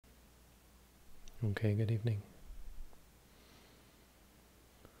Okay, good evening.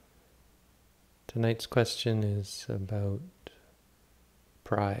 Tonight's question is about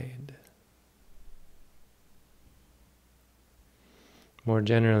pride. More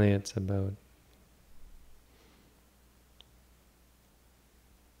generally, it's about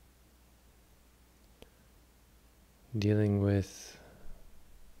dealing with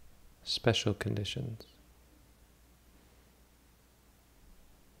special conditions,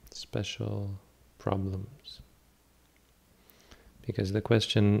 special problems. Because the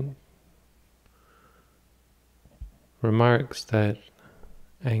question remarks that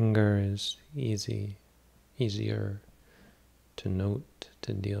anger is easier to note,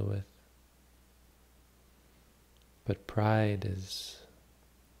 to deal with. But pride is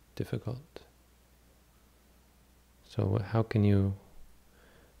difficult. So how can you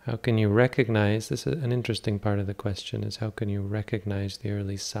recognize, this is an interesting part of the question, is how can you recognize the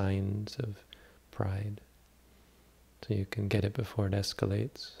early signs of pride so you can get it before it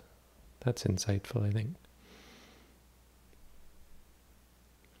escalates? That's insightful, I think.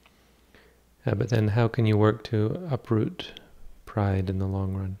 But then how can you work to uproot pride in the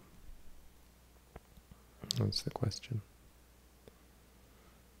long run? That's the question.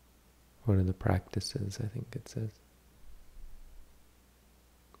 What are the practices, I think it says.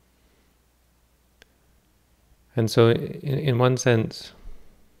 And so in one sense,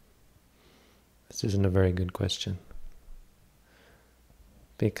 this isn't a very good question.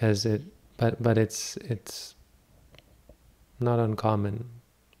 Because but it's not uncommon.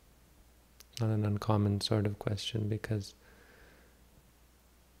 Not an uncommon sort of question, because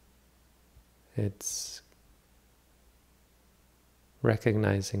it's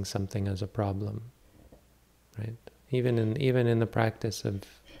recognizing something as a problem, right? Even in the practice of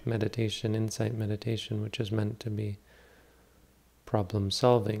meditation, insight meditation, which is meant to be problem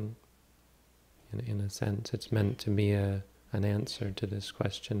solving, in a sense, it's meant to be an answer to this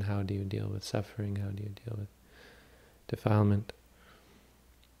question: how do you deal with suffering? How do you deal with defilement?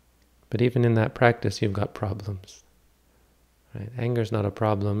 But even in that practice, you've got problems, right? Anger's not a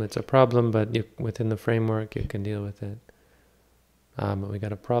problem. It's a problem, but within the framework, you can deal with it. But we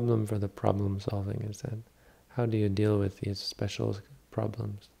got a problem for the problem solving. Is that how do you deal with these special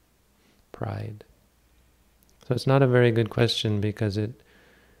problems? Pride. So it's not a very good question, because it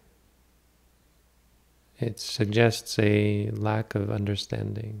suggests a lack of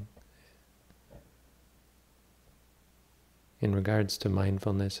understanding in regards to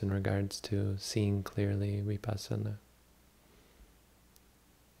mindfulness, in regards to seeing clearly, vipassana.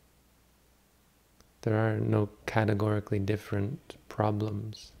 There are no categorically different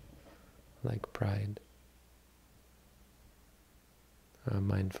problems like pride.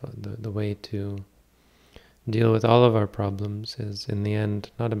 The way to deal with all of our problems is, in the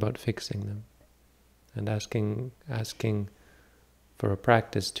end, not about fixing them. And asking for a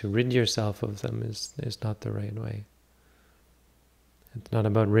practice to rid yourself of them is not the right way. It's not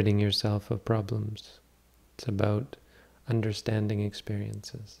about ridding yourself of problems. It's about understanding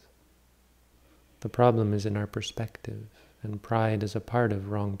experiences. The problem is in our perspective, and pride is a part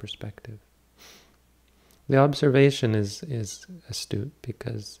of wrong perspective. The observation is astute,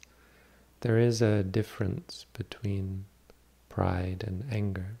 because there is a difference between pride and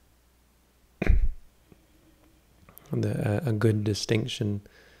anger. A good distinction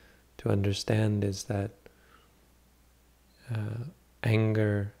to understand is that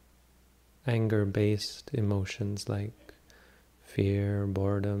anger-based emotions like fear,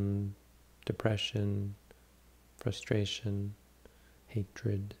 boredom, depression, frustration,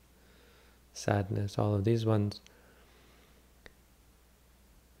 hatred, sadness, all of these ones,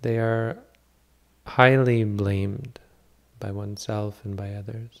 they are highly blamed by oneself and by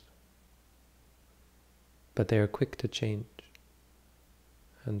others. But they are quick to change.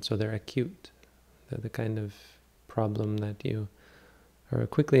 And so they're acute. They're the kind of problem that you are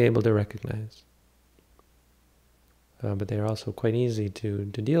quickly able to recognize. But they are also quite easy to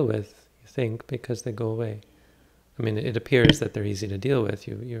deal with, you think, because they go away. I mean, it appears that they're easy to deal with.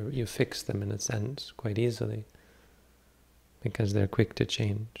 You fix them, in a sense, quite easily, because they're quick to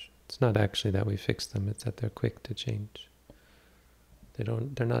change. It's not actually that we fix them, it's that they're quick to change.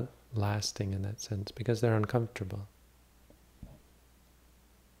 They're not lasting in that sense, because they're uncomfortable.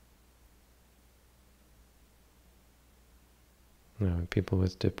 People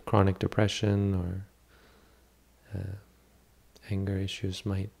with chronic depression or anger issues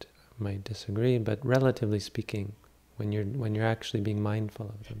might disagree, but relatively speaking, when you're actually being mindful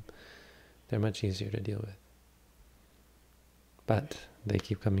of them, they're much easier to deal with. But they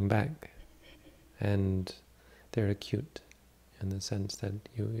keep coming back, and they're acute in the sense that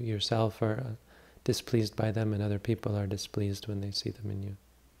you yourself are displeased by them, and other people are displeased when they see them in you.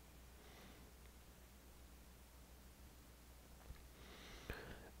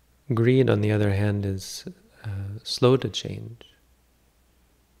 Greed, on the other hand, is slow to change,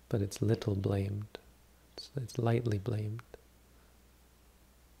 but it's little blamed. It's lightly blamed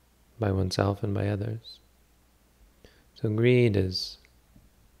by oneself and by others. So greed is,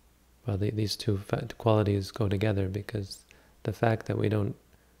 well, these two qualities go together, because the fact that we don't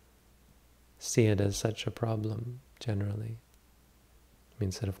see it as such a problem generally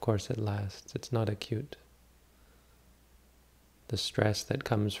means that, of course, it lasts. It's not acute. The stress that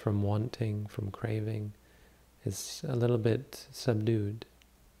comes from wanting, from craving, is a little bit subdued.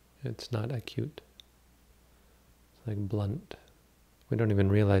 It's not acute. It's like blunt. We don't even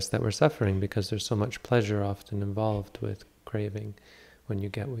realize that we're suffering, because there's so much pleasure often involved with craving. When you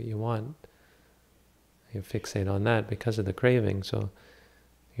get what you want, you fixate on that because of the craving. So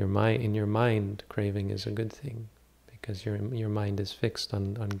in your mind, craving is a good thing, because your mind is fixed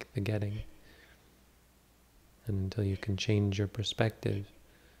on the getting. And until you can change your perspective,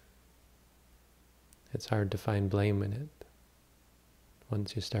 it's hard to find blame in it.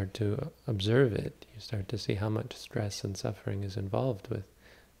 Once you start to observe it, you start to see how much stress and suffering is involved with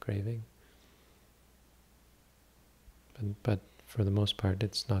craving. But for the most part,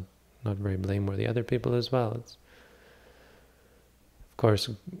 it's not very blameworthy. Other people as well. It's, of course,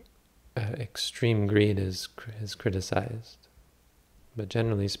 extreme greed is criticized. But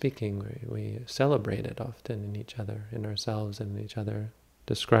generally speaking, we celebrate it often in each other, in ourselves and in each other,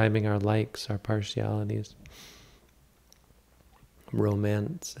 describing our likes, our partialities,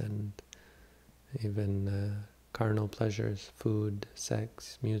 romance, and even carnal pleasures, food,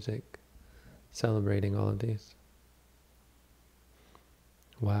 sex, music, celebrating all of these.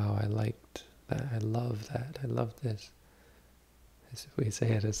 Wow, I liked that, I love that, I love this. We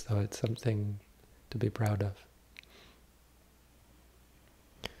say it as though it's something to be proud of.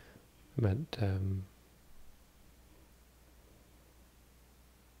 But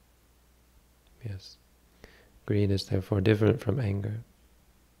yes, greed is therefore different from anger.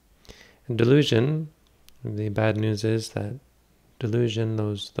 And delusion, the bad news is that delusion,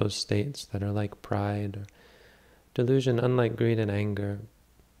 those states that are like pride, or delusion, unlike greed and anger,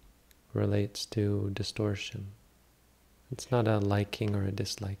 relates to distortion. It's not a liking or a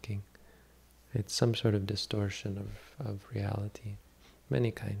disliking. It's some sort of distortion of reality.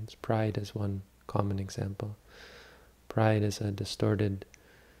 Many kinds. Pride is one common example. Pride is a distorted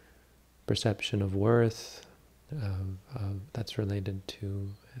perception of worth, that's related to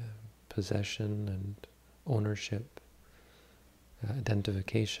possession and ownership,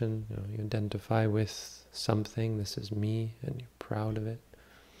 identification. You identify with something, this is me, and you're proud of it.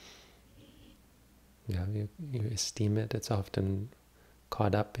 You esteem it. It's often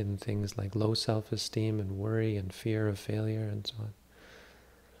caught up in things like low self-esteem and worry and fear of failure and so on.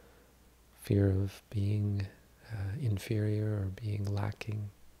 Fear of being inferior or being lacking.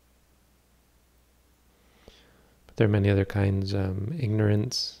 But there are many other kinds.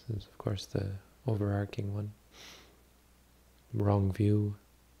 Ignorance is, of course, the overarching one. Wrong view.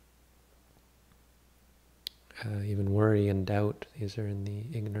 Even worry and doubt, these are in the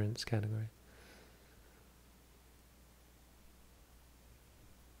ignorance category.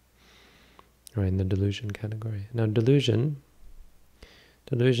 Or in the delusion category. Now delusion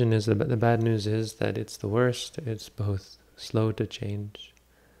is, the bad news is that it's the worst. It's both slow to change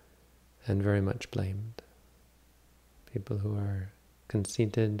and very much blamed. People who are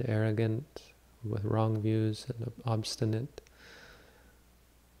conceited, arrogant, with wrong views and obstinate,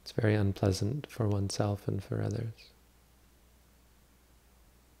 it's very unpleasant for oneself and for others.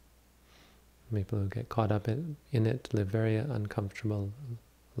 People who get caught up in it live very uncomfortable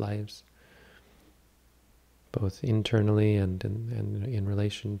lives, both internally and in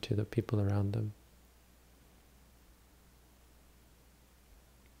relation to the people around them.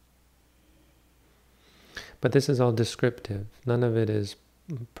 But this is all descriptive. None of it is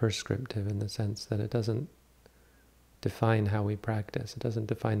prescriptive in the sense that it doesn't define how we practice. It doesn't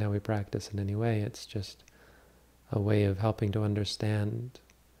define how we practice in any way. It's just a way of helping to understand,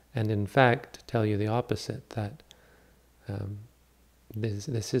 and in fact tell you the opposite, that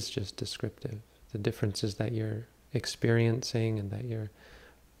this is just descriptive. The differences that you're experiencing and that you're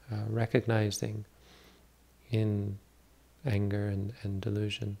recognizing in anger and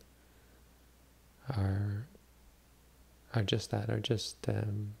delusion are just that, are just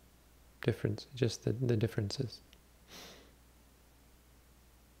difference, just the differences.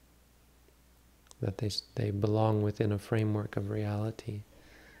 That they belong within a framework of reality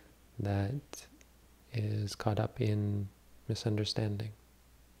that is caught up in misunderstanding.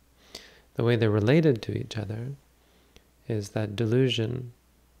 the way they're related to each other is that delusion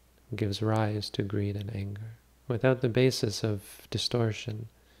gives rise to greed and anger. Without the basis of distortion,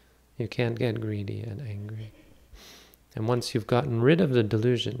 you can't get greedy and angry. And once you've gotten rid of the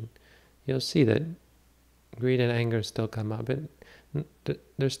delusion, you'll see that greed and anger still come up.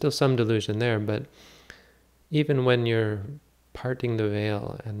 There's still some delusion there, but even when you're parting the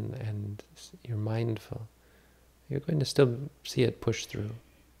veil and you're mindful, you're going to still see it push through.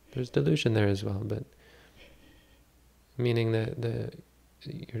 There's delusion there as well, but meaning that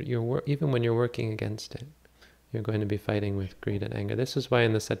even when you're working against it, you're going to be fighting with greed and anger. This is why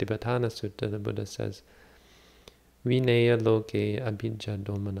in the Satipatthana Sutta, the Buddha says, Vineya loke abhijja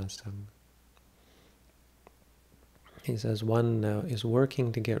domanasam. He says one now is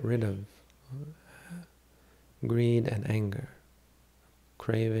working to get rid of greed and anger,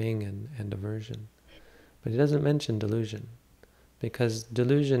 craving and aversion. But he doesn't mention delusion, because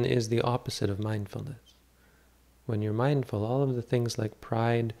delusion is the opposite of mindfulness. When you're mindful, all of the things like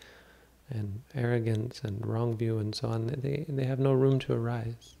pride and arrogance and wrong view and so on, they have no room to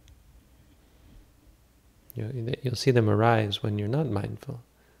arise. You'll see them arise when you're not mindful,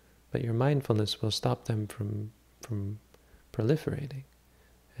 but your mindfulness will stop them from proliferating,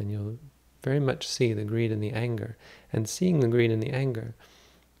 and you'll very much see the greed and the anger. And seeing the greed and the anger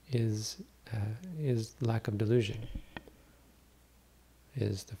is lack of delusion,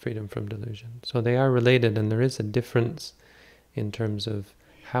 is the freedom from delusion. So they are related, and there is a difference in terms of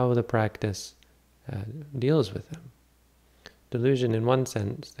how the practice deals with them. Delusion, in one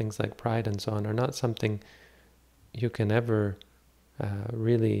sense, things like pride and so on, are not something you can ever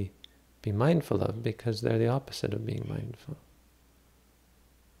really be mindful of, because they're the opposite of being mindful.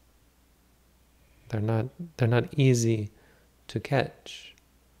 They're not easy to catch,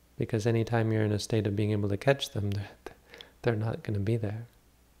 because anytime you're in a state of being able to catch them, they're not going to be there.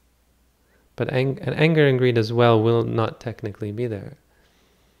 But anger and greed as well will not technically be there.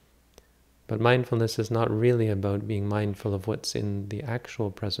 But mindfulness is not really about being mindful of what's in the actual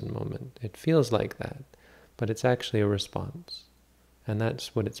present moment. It feels like that, but it's actually a response. And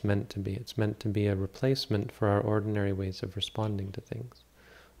that's what it's meant to be. It's meant to be a replacement for our ordinary ways of responding to things.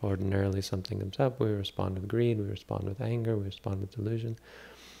 Ordinarily something comes up, we respond with greed, we respond with anger, we respond with delusion.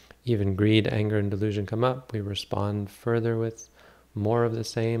 Even greed, anger, and delusion come up, we respond further with more of the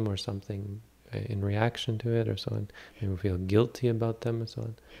same or something in reaction to it or so on. Maybe we feel guilty about them and so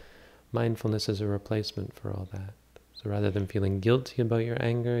on. Mindfulness is a replacement for all that. So rather than feeling guilty about your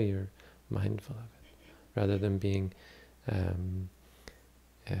anger, you're mindful of it. Rather than being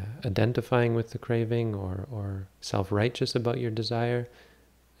identifying with the craving or self-righteous about your desire,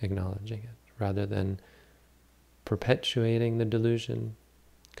 acknowledging it. Rather than perpetuating the delusion,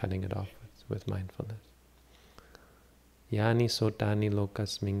 cutting it off with mindfulness. Yani sotani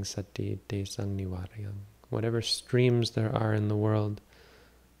lokasming sati desang nivarayam. Whatever streams there are in the world,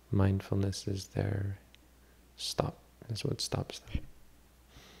 mindfulness is their stop. That's what stops them.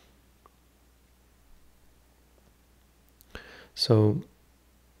 So,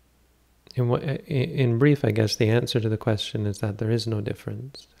 in brief, I guess the answer to the question is that there is no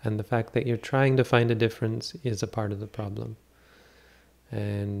difference. And the fact that you're trying to find a difference is a part of the problem.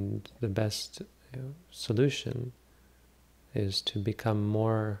 And the best solution is to become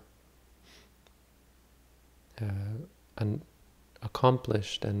more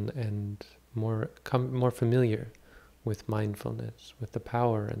accomplished and more familiar with mindfulness, with the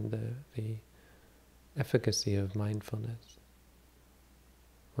power and the efficacy of mindfulness.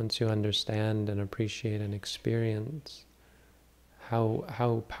 Once you understand and appreciate and experience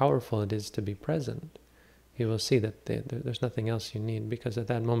how powerful it is to be present, you will see that there's nothing else you need, because at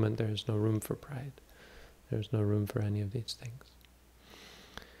that moment there is no room for pride. There's no room for any of these things.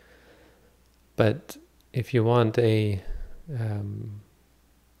 But if you want a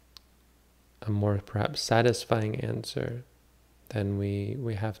more perhaps satisfying answer, then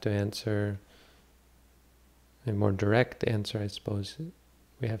we have to answer a more direct answer, I suppose.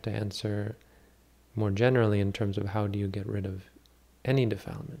 We have to answer more generally in terms of how do you get rid of any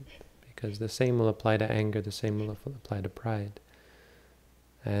defilement. Because the same will apply to anger, the same will apply to pride.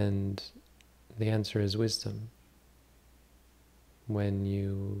 And the answer is wisdom. When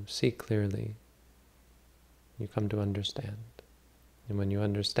you see clearly, you come to understand. And when you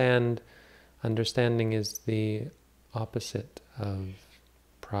understand, understanding is the opposite of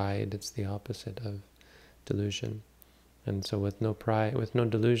pride, it's the opposite of delusion. And so with no pride, with no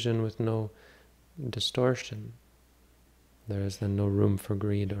delusion, with no distortion, there is then no room for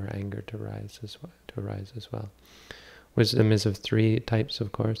greed or anger to rise as well. Wisdom is of three types,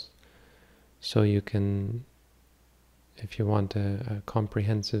 of course. So you can if you want a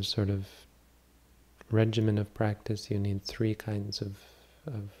comprehensive sort of regimen of practice, you need three kinds of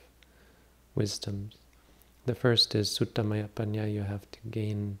wisdoms. The first is Suttamaya Panya, you have to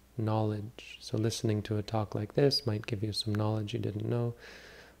gain knowledge. So listening to a talk like this might give you some knowledge you didn't know,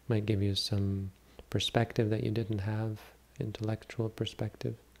 might give you some perspective that you didn't have, intellectual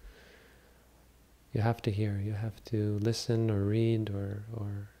perspective. You have to hear, you have to listen or read or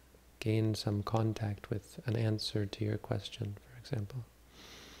gain some contact with an answer to your question, for example.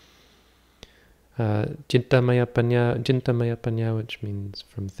 Cintamaya Panya, which means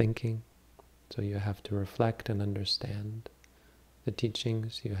from thinking. So you have to reflect and understand the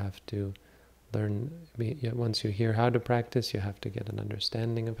teachings. You have to learn, once you hear how to practice, you have to get an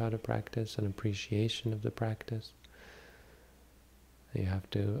understanding of how to practice, an appreciation of the practice. You have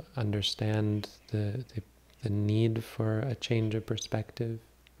to understand the need for a change of perspective.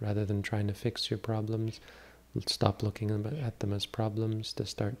 Rather than trying to fix your problems, stop looking at them as problems, to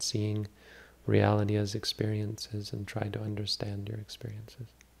start seeing reality as experiences and try to understand your experiences.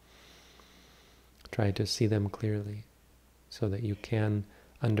 Try to see them clearly so that you can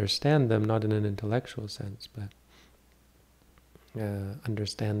understand them, not in an intellectual sense, but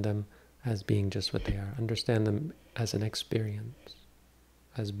understand them as being just what they are. Understand them as an experience,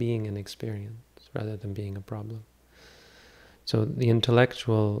 as being an experience, rather than being a problem. So the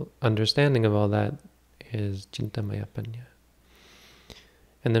intellectual understanding of all that is Cintamaya Panya.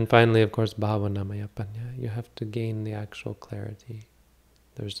 And then finally, of course, Bhavanamaya Panya. You have to gain the actual clarity.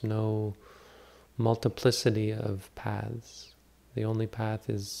 There's no multiplicity of paths. The only path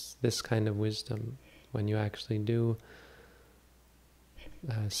is this kind of wisdom. When you actually do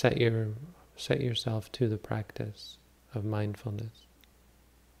set yourself to the practice of mindfulness.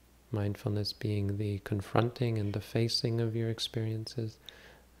 Mindfulness being the confronting and the facing of your experiences,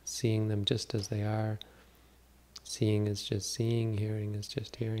 seeing them just as they are. Seeing is just seeing, hearing is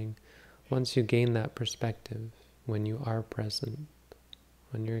just hearing. Once you gain that perspective, when you are present,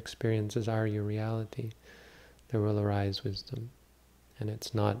 when your experiences are your reality, there will arise wisdom. And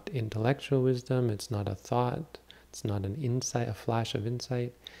it's not intellectual wisdom, it's not a thought, it's not an insight, a flash of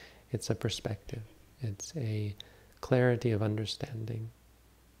insight, it's a perspective. It's a clarity of understanding.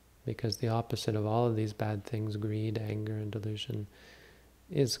 Because the opposite of all of these bad things, greed, anger, and delusion,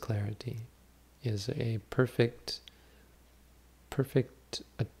 is clarity, is a perfect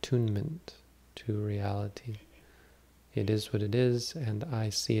attunement to reality. It is what it is, and I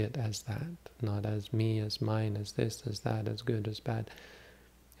see it as that, not as me, as mine, as this, as that, as good, as bad,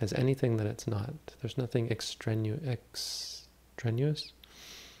 as anything that it's not. There's nothing extraneous.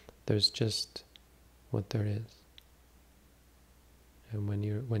 There's just what there is. And when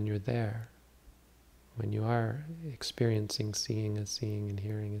you're there, when you are experiencing seeing as seeing and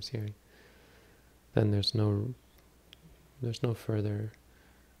hearing as hearing, then there's no further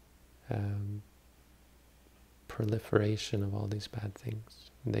proliferation of all these bad things.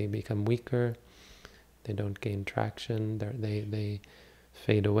 They become weaker. They don't gain traction. They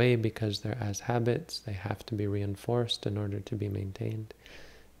fade away because they're as habits. They have to be reinforced in order to be maintained.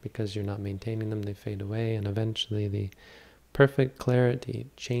 Because you're not maintaining them, they fade away, and eventually the perfect clarity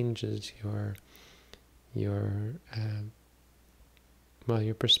changes your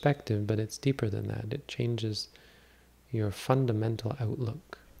perspective, but it's deeper than that. It changes your fundamental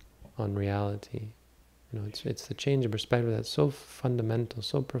outlook on reality. It's the change of perspective that's so fundamental,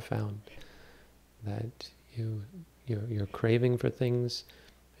 so profound, that your craving for things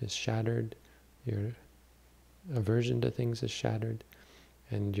is shattered, your aversion to things is shattered,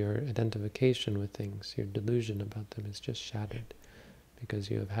 and your identification with things, your delusion about them is just shattered, because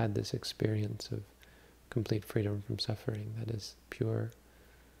you have had this experience of complete freedom from suffering that is pure,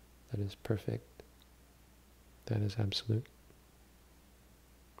 that is perfect, that is absolute.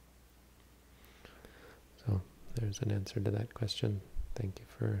 So there's an answer to that question. Thank you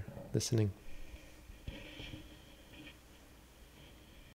for listening.